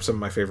describe some of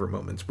my favorite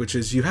moments, which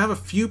is you have a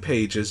few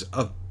pages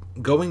of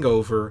going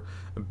over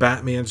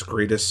Batman's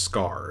greatest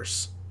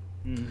scars.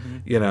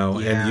 Mm-hmm.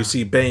 And you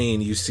see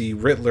Bane, you see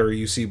Riddler,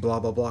 you see blah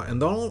blah blah,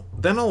 and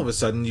then all of a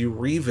sudden you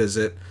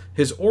revisit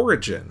his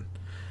origin.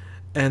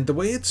 And the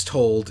way it's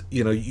told,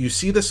 you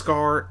see the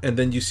scar and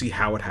then you see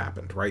how it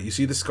happened, right? You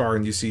see the scar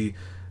and you see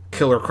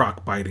Killer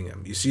Croc biting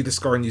him. You see the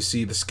scar and you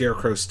see the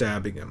Scarecrow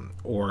stabbing him.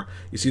 Or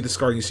you see the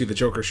scar and you see the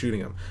Joker shooting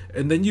him.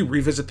 And then you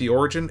revisit the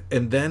origin,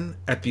 and then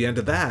at the end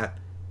of that,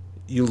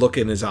 you look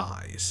in his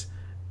eyes.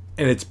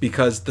 And it's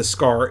because the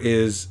scar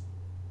is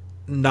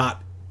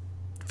not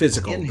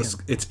physical.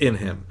 It's in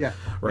him. Yeah.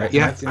 Right?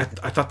 Yeah.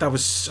 I thought that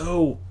was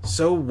so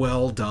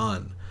well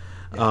done.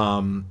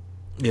 Yeah.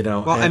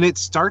 And it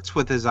starts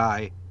with his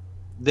eye,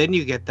 then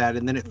you get that,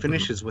 and then it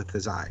finishes with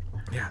his eye.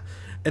 Yeah.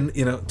 And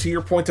to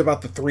your point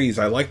about the threes,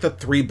 I like the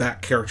 3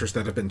 back characters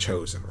that have been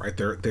chosen, right?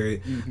 They're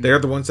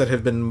the ones that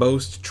have been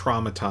most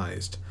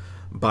traumatized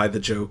by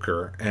the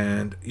Joker.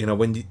 And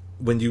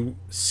when you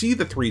see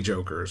the 3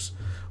 Jokers,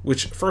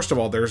 which first of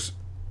all, there's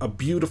a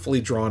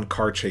beautifully drawn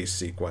car chase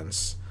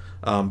sequence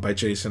by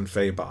Jason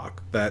Fabok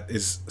that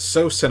is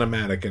so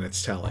cinematic in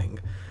its telling.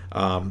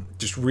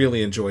 Just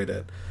really enjoyed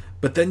it.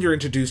 But then you're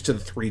introduced to the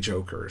 3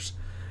 Jokers.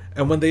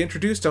 And when they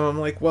introduced them, I'm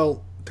like,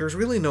 well, there's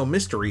really no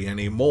mystery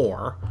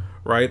anymore,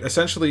 right?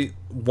 Essentially,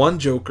 one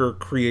Joker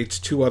creates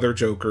 2 other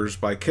Jokers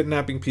by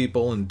kidnapping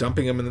people and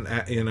dumping them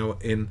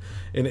in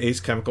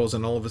Ace Chemicals,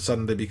 and all of a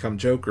sudden they become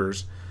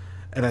Jokers.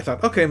 And I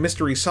thought, okay,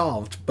 mystery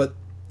solved. But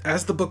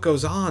as the book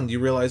goes on, you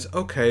realize,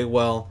 okay,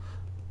 well,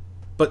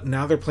 but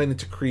now they're planning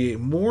to create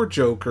more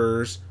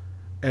Jokers,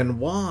 and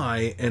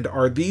why? And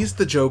are these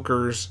the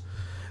Jokers?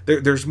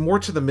 There's more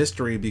to the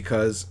mystery,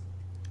 because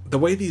the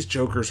way these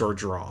Jokers are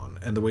drawn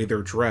and the way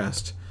they're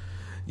dressed,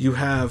 you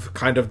have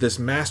kind of this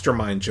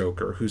mastermind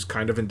Joker who's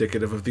kind of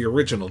indicative of the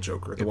original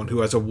Joker, the one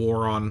who has a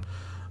war on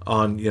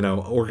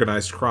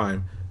organized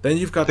crime. Then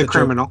you've got the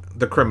criminal.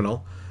 The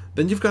criminal.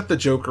 Then you've got the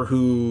Joker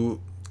who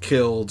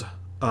killed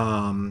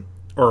Jason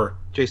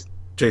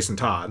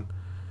Todd.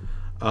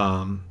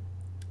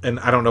 And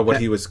I don't know what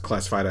he was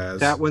classified as.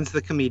 That one's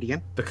the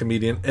comedian. The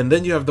comedian. And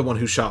then you have the one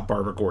who shot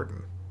Barbara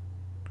Gordon.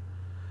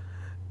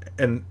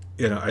 And,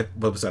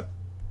 what was that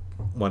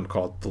one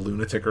called? The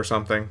Lunatic or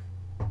something?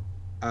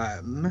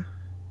 Did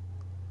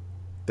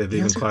they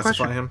even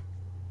classify him?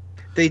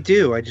 They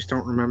do. I just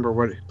don't remember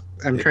what...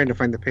 I'm trying to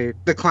find the page.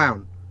 The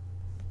clown.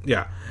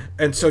 Yeah.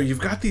 And so you've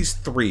got these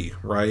three,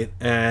 right?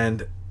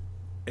 And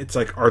it's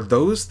like, are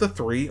those the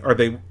three? Are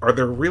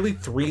there really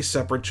three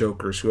separate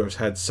Jokers who have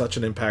had such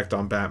an impact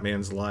on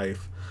Batman's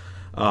life?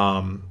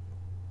 And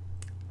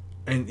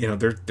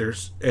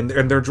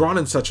they're drawn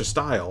in such a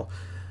style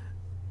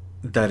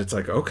that it's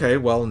like, okay,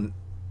 well,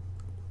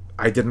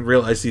 I didn't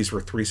realize these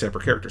were three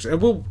separate characters.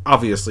 And well,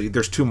 obviously,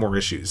 there's two more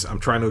issues. I'm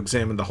trying to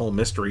examine the whole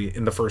mystery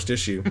in the first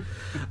issue.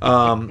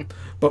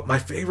 But my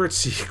favorite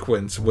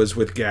sequence was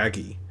with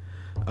Gaggy.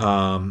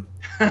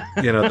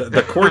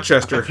 The court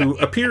jester who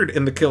appeared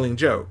in The Killing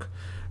Joke,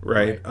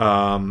 right?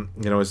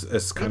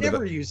 As kind he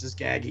never uses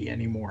Gaggy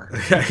anymore.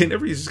 Yeah, he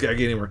never uses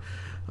Gaggy anymore.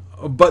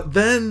 But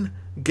then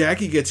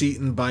Gaggy gets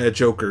eaten by a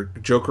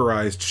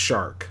Jokerized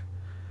shark.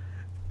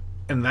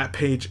 And that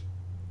page,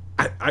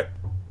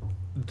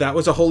 that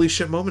was a holy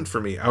shit moment for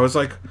me. I was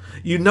like,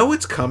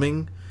 it's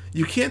coming.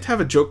 You can't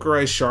have a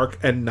Jokerized shark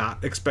and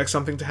not expect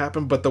something to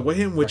happen. But the way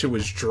in which it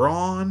was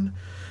drawn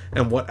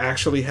and what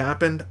actually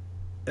happened,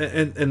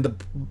 and the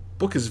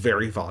book is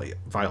very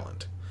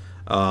violent.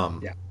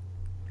 Yeah.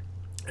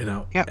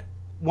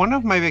 One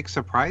of my big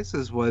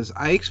surprises was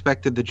I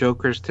expected the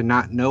Jokers to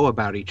not know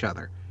about each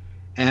other,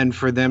 and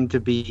for them to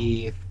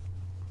be,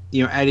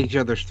 at each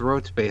other's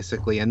throats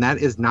basically, and that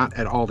is not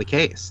at all the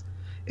case.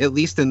 At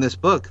least in this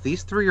book,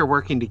 these three are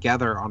working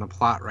together on a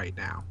plot right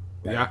now.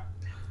 Yeah.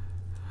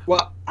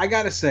 Well, I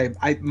gotta say,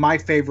 my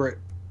favorite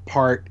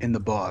part in the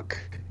book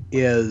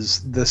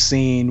is the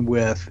scene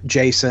with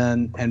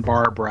Jason and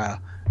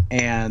Barbara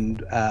and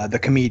the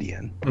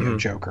comedian,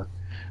 Joker,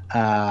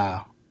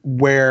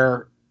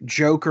 where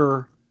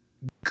Joker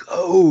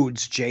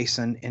goads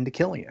Jason into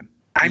killing him.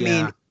 I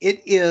mean,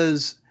 it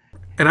is...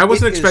 And I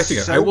wasn't expecting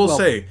it. I will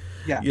say,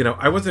 yeah.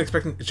 I wasn't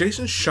expecting...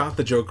 Jason shot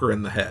the Joker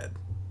in the head.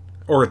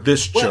 Or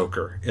this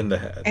Joker in the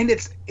head. And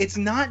it's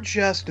not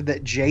just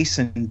that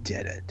Jason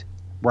did it,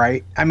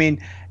 right? I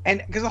mean,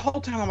 and because the whole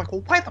time I'm like,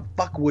 well, why the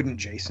fuck wouldn't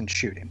Jason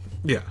shoot him?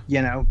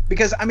 Yeah.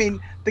 Because, I mean,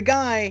 the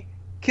guy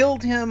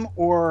killed him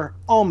or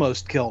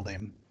almost killed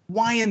him.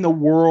 Why in the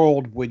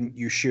world wouldn't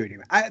you shoot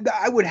him?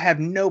 I would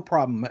have no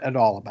problem at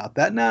all about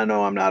that.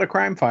 No, I'm not a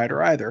crime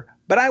fighter either.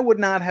 But I would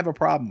not have a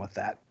problem with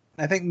that.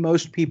 I think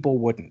most people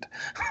wouldn't.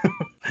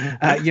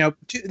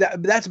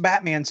 That's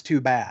Batman's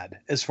too bad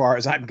as far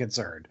as I'm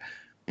concerned.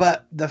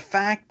 But the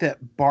fact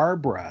that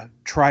Barbara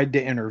tried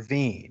to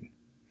intervene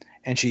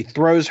and she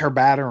throws her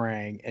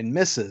batarang and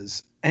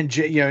misses, and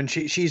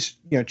she's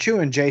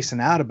chewing Jason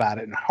out about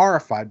it and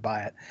horrified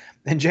by it.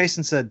 And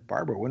Jason said,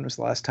 "Barbara, when was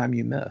the last time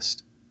you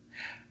missed?"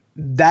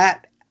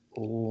 That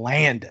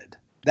landed.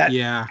 That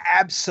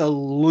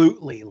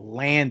absolutely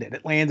landed.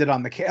 It landed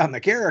on the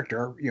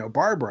character,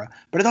 Barbara,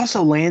 but it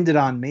also landed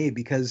on me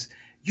because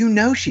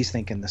she's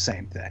thinking the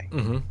same thing.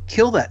 Mm-hmm.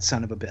 Kill that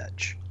son of a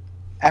bitch.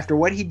 After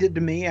what he did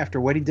to me, after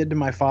what he did to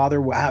my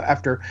father,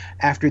 after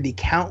the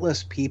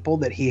countless people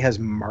that he has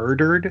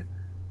murdered,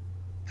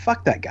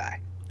 fuck that guy.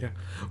 Yeah.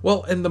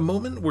 Well, in the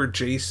moment where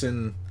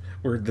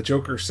the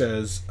Joker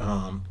says,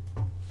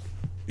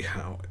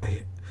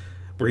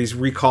 where he's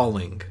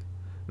recalling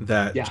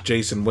that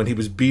Jason, when he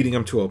was beating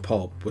him to a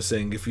pulp, was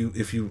saying, if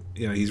you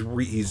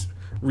he's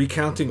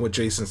recounting what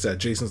Jason said,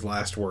 Jason's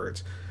last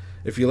words.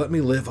 If you let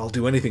me live, I'll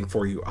do anything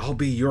for you. I'll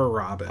be your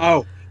Robin.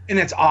 Oh, and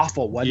it's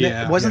awful, wasn't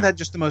it? Wasn't that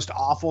just the most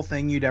awful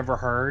thing you'd ever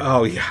heard?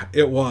 Oh, yeah,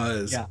 it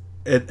was. Yeah.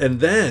 And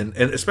then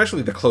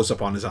especially the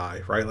close-up on his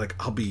eye, right? Like,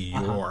 I'll be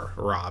your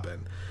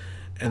Robin.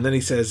 And then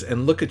he says,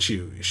 and look at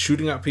you,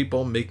 shooting at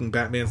people, making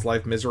Batman's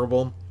life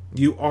miserable.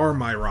 You are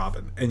my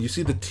Robin. And you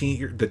see the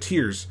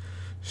tears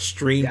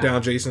stream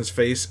down Jason's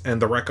face,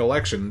 and the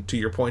recollection, to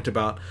your point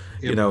about,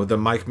 the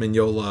Mike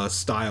Mignola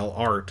style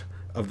art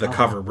of the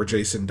cover where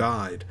Jason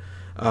died.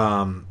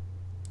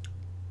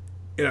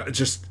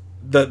 Just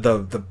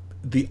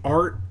the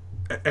art,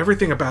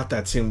 everything about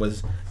that scene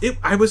was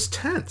I was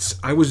tense.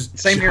 I was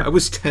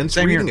tense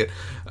reading it.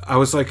 I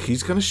was like,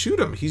 he's gonna shoot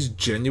him. He's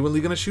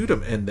genuinely gonna shoot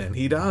him, and then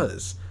he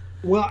does.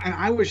 Well, and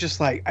I was just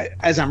like,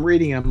 as I'm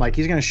reading him, like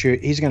he's gonna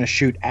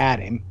shoot at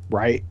him,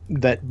 right?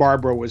 That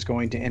Barbara was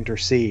going to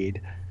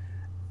intercede,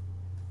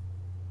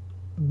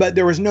 but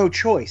there was no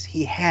choice.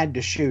 He had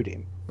to shoot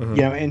him.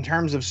 Mm-hmm. In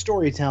terms of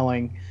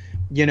storytelling,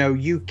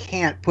 you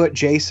can't put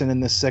Jason in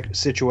this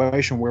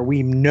situation where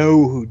we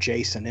know who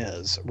Jason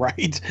is,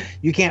 right?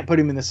 You can't put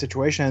him in this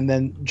situation and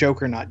then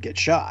Joker not get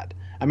shot.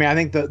 I mean, I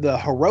think the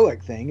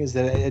heroic thing is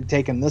that it had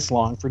taken this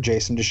long for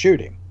Jason to shoot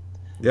him.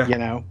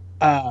 Yeah.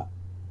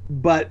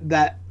 but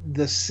that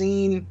the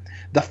scene,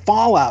 the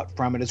fallout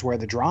from it is where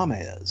the drama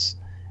is,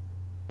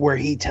 where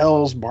he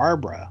tells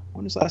Barbara,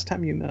 "When was the last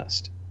time you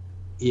missed?"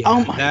 Yeah,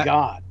 Oh my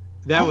God.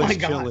 That Oh was my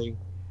God. chilling.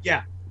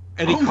 Yeah.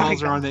 And he Oh my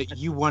calls her on God. that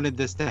you wanted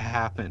this to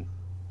happen.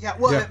 Yeah,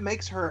 well, Yeah. it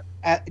makes her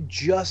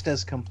just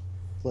as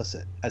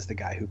complicit as the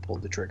guy who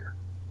pulled the trigger.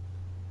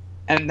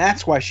 And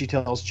that's why she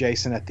tells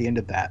Jason at the end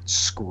of that,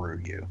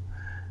 "Screw you."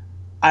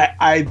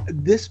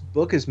 This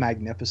book is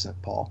magnificent,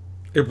 Paul.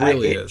 It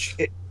really is.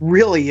 It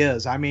really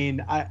is. I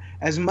mean,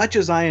 as much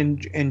as I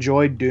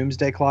enjoyed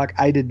Doomsday Clock,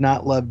 I did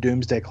not love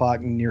Doomsday Clock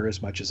near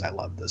as much as I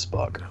love this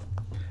book.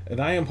 And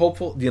I am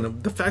hopeful,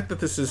 the fact that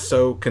this is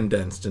so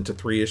condensed into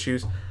 3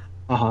 issues,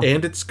 Uh-huh.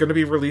 and it's going to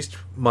be released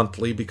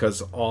monthly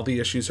because all the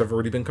issues have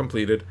already been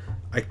completed.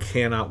 I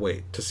cannot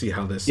wait to see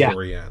how this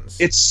story ends.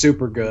 It's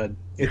super good.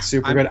 It's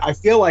super good. I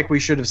feel like we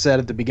should have said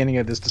at the beginning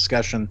of this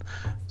discussion,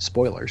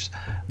 spoilers.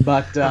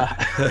 But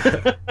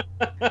I'm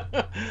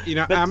going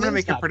to Tim's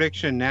make a not-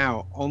 prediction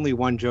now. Only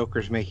one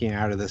Joker's making it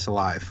out of this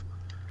alive.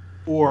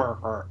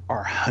 or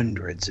are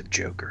hundreds of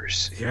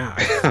Jokers.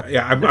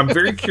 I'm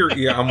very curious.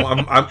 Yeah,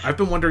 I've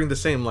been wondering the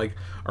same. Like,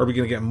 are we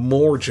going to get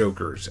more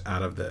Jokers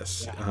out of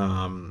this?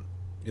 I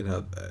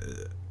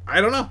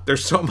don't know.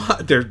 There's so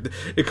much.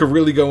 It could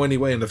really go any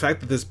way, and the fact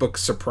that this book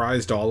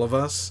surprised all of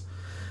us,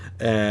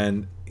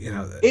 and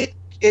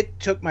It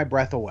took my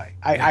breath away.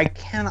 I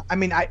cannot. I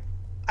mean, I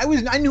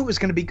knew it was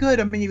going to be good.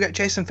 I mean, you got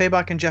Jason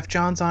Fabok and Jeff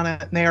Johns on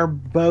it, and they are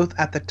both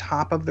at the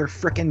top of their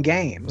frickin'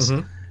 games.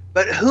 Mhm.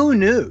 But who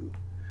knew?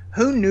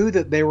 Who knew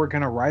that they were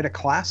going to write a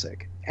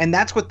classic? And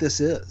that's what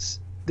this is.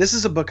 This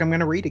is a book I'm going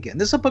to read again.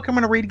 This is a book I'm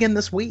going to read again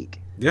this week.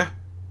 yeah,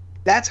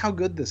 That's how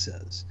good this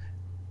is.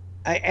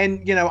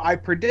 I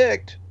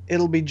predict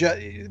it'll be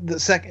the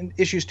second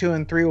issues 2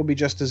 and 3 will be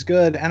just as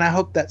good, and I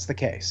hope that's the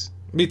case.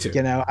 me too.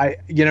 Now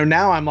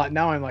I'm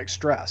like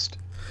stressed.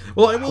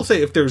 Well, I will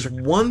say, if there's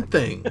one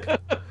thing,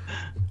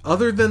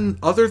 other than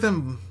I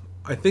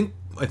think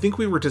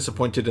we were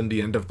disappointed in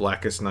the end of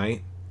Blackest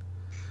Night.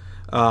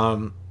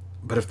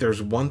 But if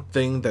there's one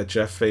thing that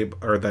Jeff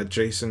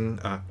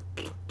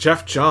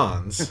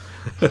Johns,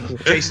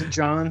 Jason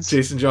Johns.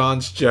 Jason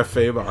Johns, Jeff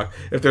Fabok.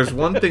 If there's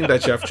one thing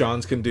that Jeff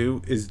Johns can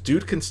do, is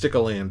dude can stick a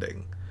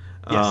landing.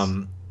 Yes.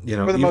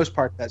 For the most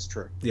part, that's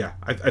true. Yeah,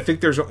 I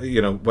think there's,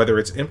 whether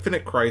it's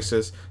Infinite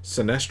Crisis,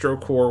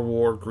 Sinestro Corps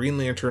War, Green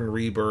Lantern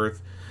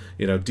Rebirth,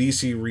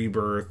 DC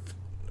Rebirth,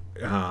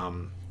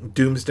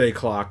 Doomsday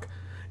Clock,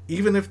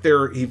 even if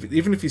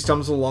he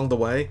stumbles along the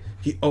way,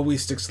 he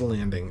always sticks the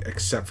landing,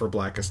 except for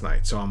Blackest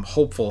Night. So I'm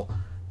hopeful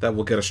that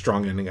we'll get a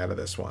strong ending out of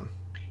this one.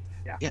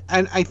 Yeah,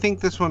 and I think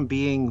this one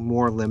being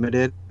more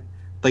limited,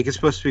 like it's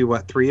supposed to be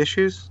 3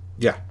 issues?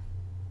 Yeah.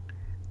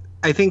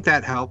 I think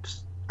that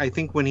helps. I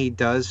think when he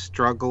does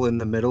struggle in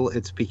the middle,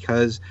 it's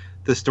because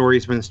the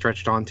story's been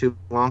stretched on too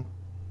long.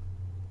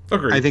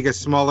 Agreed. I think a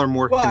smaller,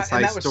 more Well, and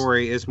concise that was-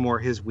 story is more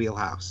his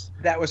wheelhouse.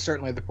 That was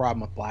certainly the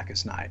problem with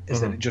Blackest Night,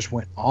 is that it just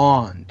went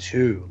on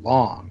too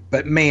long.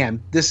 But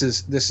man, this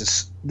is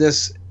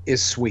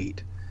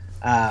sweet.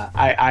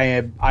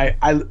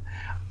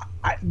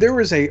 There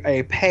was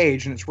a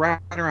page, and it's right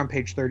around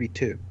page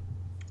 32,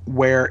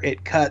 where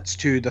it cuts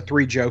to the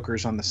 3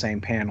 Jokers on the same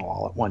panel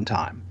all at one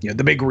time. The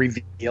big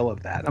reveal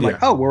of that. I'm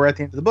like, oh, we're at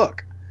the end of the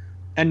book.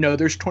 And no,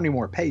 there's 20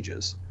 more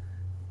pages.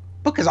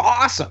 Book is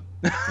awesome.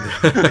 Book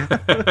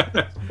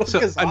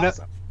is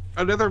awesome.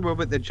 Another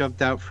moment that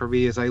jumped out for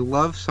me is I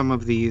love some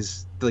of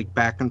these like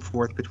back and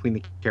forth between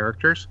the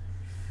characters.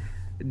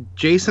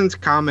 Jason's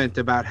comment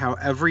about how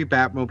every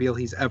Batmobile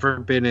he's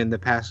ever been in, the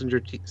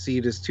passenger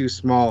seat is too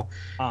small,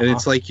 and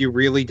it's like you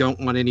really don't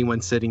want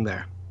anyone sitting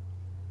there.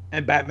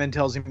 And Batman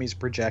tells him he's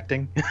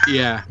projecting.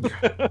 Yeah.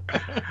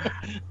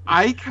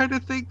 I kind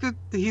of think that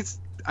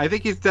I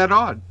think he's dead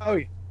on. Oh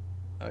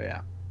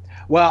yeah.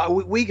 Well,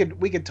 we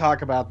could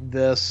talk about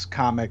this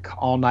comic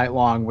all night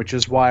long, which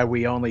is why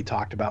we only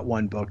talked about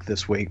one book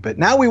this week. But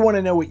now we want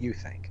to know what you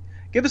think.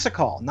 Give us a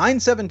call,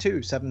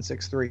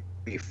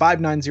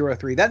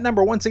 972-763-5903. That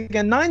number, once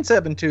again,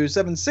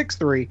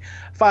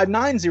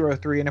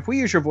 972-763-5903. And if we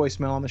use your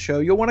voicemail on the show,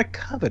 you'll win a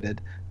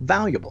coveted,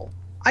 valuable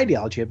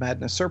Ideology of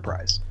Madness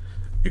surprise.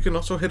 You can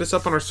also hit us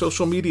up on our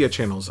social media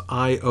channels,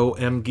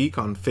 IOM Geek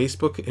on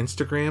Facebook,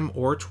 Instagram,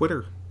 or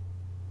Twitter.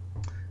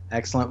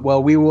 Excellent.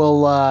 Well, we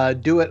will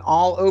do it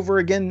all over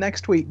again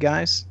next week,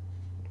 guys.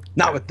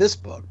 Not with this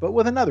book, but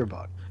with another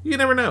book. You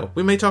never know.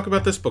 We may talk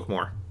about this book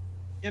more.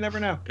 You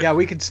never know. Yeah,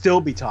 we could still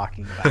be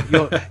talking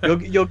about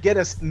it. You'll get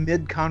us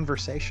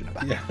mid-conversation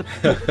about it.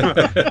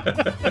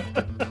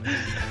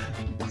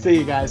 See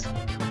you guys.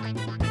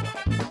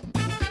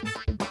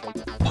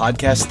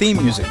 Podcast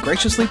theme music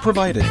graciously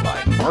provided by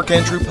Mark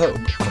Andrew Pope.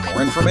 For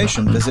more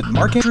information, visit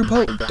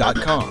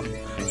markandrewpope.com.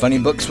 Funny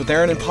Books with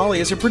Aaron and Polly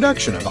is a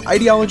production of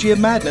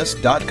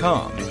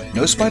ideologyofmadness.com.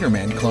 No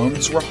Spider-Man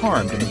clones were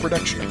harmed in the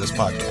production of this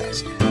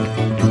podcast.